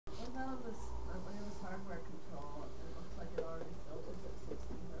on this Atlantis hardware control, it looks like it already filters at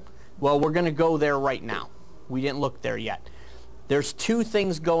 60 hertz. Well, we're going to go there right now. We didn't look there yet. There's two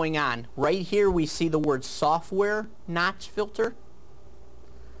things going on. Right here we see the word software notch filter.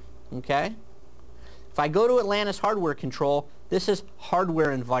 Okay? If I go to Atlantis hardware control, this is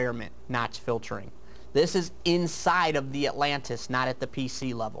hardware environment notch filtering. This is inside of the Atlantis, not at the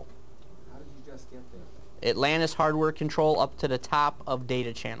PC level. How did you just get there? Atlantis hardware control up to the top of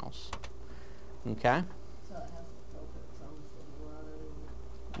data channels. Okay? So it has to filter its own signal out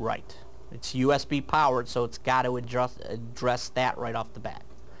anyway. Right. It's USB powered, so it's got to address that right off the bat.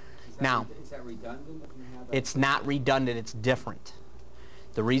 Now, is that redundant if you have that? it's not redundant, it's different.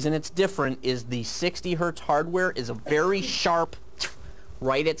 The reason it's different is the 60 hertz hardware is a very sharp,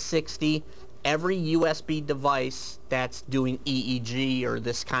 right at 60. Every USB device that's doing EEG or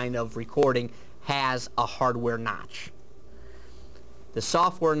this kind of recording has a hardware notch. The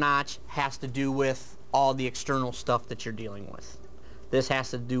software notch has to do with all the external stuff that you're dealing with. This has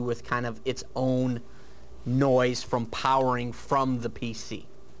to do with kind of its own noise from powering from the PC.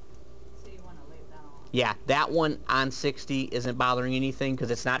 So you want to leave that on? Yeah, that one on 60 isn't bothering anything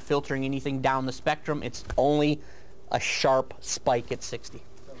because it's not filtering anything down the spectrum. It's only a sharp spike at 60.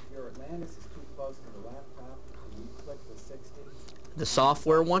 So if your Atlantis is too close to the laptop, and you click the 60, The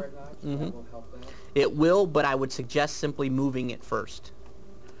software one? notch, Mhm. that will help that? It will, but I would suggest simply moving it first.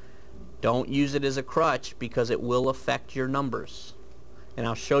 Don't use it as a crutch because it will affect your numbers. And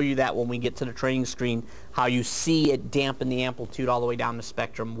I'll show you that when we get to the training screen, how you see it dampen the amplitude all the way down the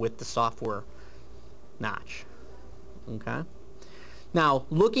spectrum with the software notch. Okay? Now,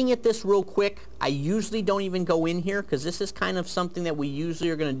 looking at this real quick, I usually don't even go in here because this is kind of something that we usually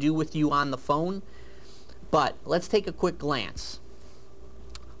are going to do with you on the phone. But let's take a quick glance.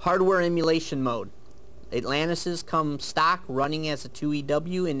 Hardware emulation mode. Atlantis come stock running as a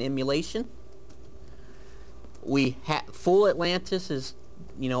 2EW in emulation. Full Atlantis is,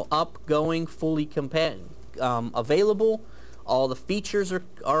 up, going, fully available. All the features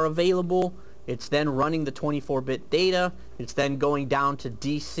are available. It's then running the 24-bit data. It's then going down to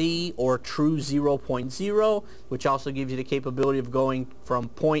DC or true 0.0, which also gives you the capability of going from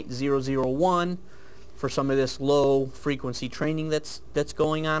 0.001 for some of this low frequency training that's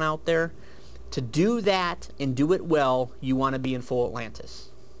going on out there. To do that and do it well, you want to be in full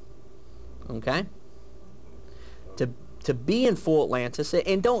Atlantis. Okay? To be in full Atlantis,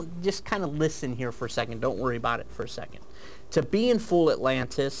 and don't just kind of listen here for a second, don't worry about it for a second. To be in full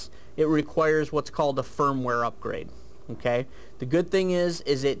Atlantis, it requires what's called a firmware upgrade. Okay? The good thing is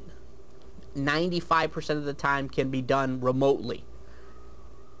it 95% of the time can be done remotely.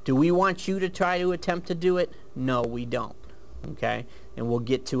 Do we want you to try to attempt to do it? No, we don't. Okay? And we'll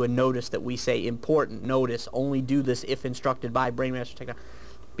get to a notice that we say important notice, only do this if instructed by Brainmaster Technology.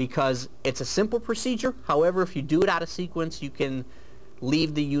 Because it's a simple procedure. However, if you do it out of sequence, you can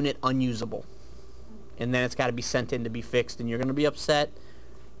leave the unit unusable. And then it's got to be sent in to be fixed, and you're going to be upset.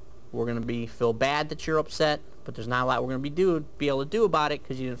 We're going to feel bad that you're upset, but there's not a lot we're going to be able to do about it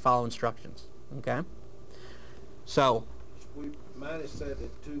because you didn't follow instructions. Okay? So, Mine is set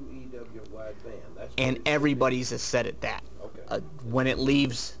at 2 EW wideband. That's and what it everybody's is set at that. Okay. When it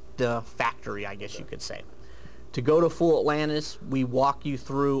leaves the factory, I guess you could say. To go to full Atlantis, we walk you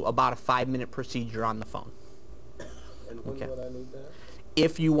through about a 5-minute procedure on the phone. And when Okay. would I need that?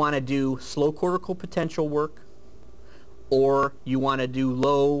 If you want to do slow cortical potential work, or you want to do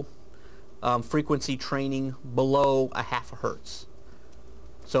low frequency training below a half a hertz.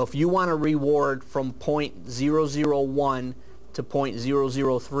 So if you want to reward from 0.001 to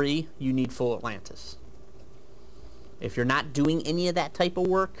 0.003, you need full Atlantis. If you're not doing any of that type of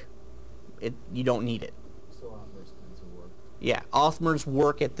work, you don't need it. So Others kinds of work. Yeah, Othmer's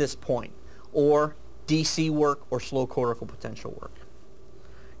work at this point, or DC work or slow cortical potential work.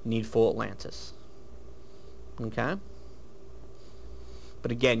 You need full Atlantis. Okay?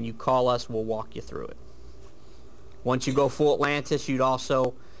 But again, you call us, we'll walk you through it. Once you go full Atlantis, you'd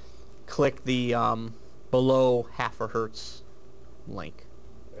also click the below half a hertz link.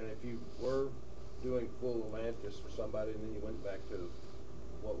 And if you were doing full Atlantis for somebody and then you went back to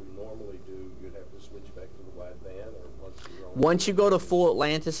what we normally do, you'd have to switch back to the wideband, or once you go to full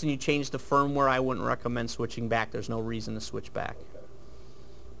Atlantis and you change the firmware, I wouldn't recommend switching back. There's no reason to switch back. Okay.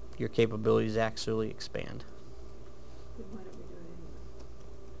 Your capabilities actually expand. Then why don't we do it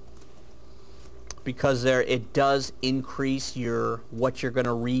anyway? Because it does increase what you're going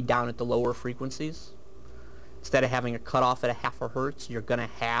to read down at the lower frequencies. Instead of having a cutoff at a half a hertz, you're going to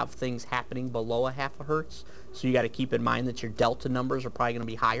have things happening below a half a hertz. So you got to keep in mind that your delta numbers are probably going to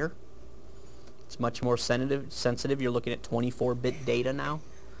be higher. It's much more sensitive. You're looking at 24-bit data now.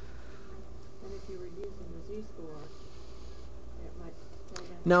 if you were using the Z-score, it might slow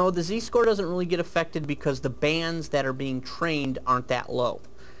down. No, the Z-score doesn't really get affected because the bands that are being trained aren't that low.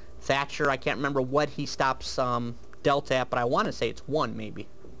 Thatcher, I can't remember what he stops delta at, but I want to say it's 1 maybe.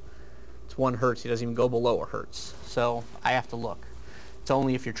 It's 1 hertz. He doesn't even go below a hertz. So I have to look. It's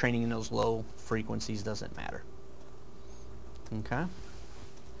only if you're training in those low frequencies, doesn't matter. Okay.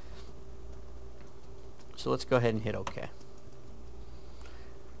 So let's go ahead and hit OK.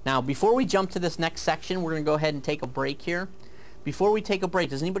 Now, before we jump to this next section, we're going to go ahead and take a break here. Before we take a break,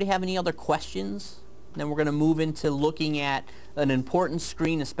 does anybody have any other questions? Then we're going to move into looking at an important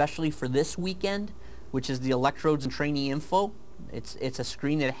screen, especially for this weekend, which is the electrodes and trainee info. It's a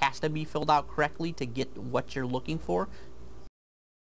screen that has to be filled out correctly to get what you're looking for.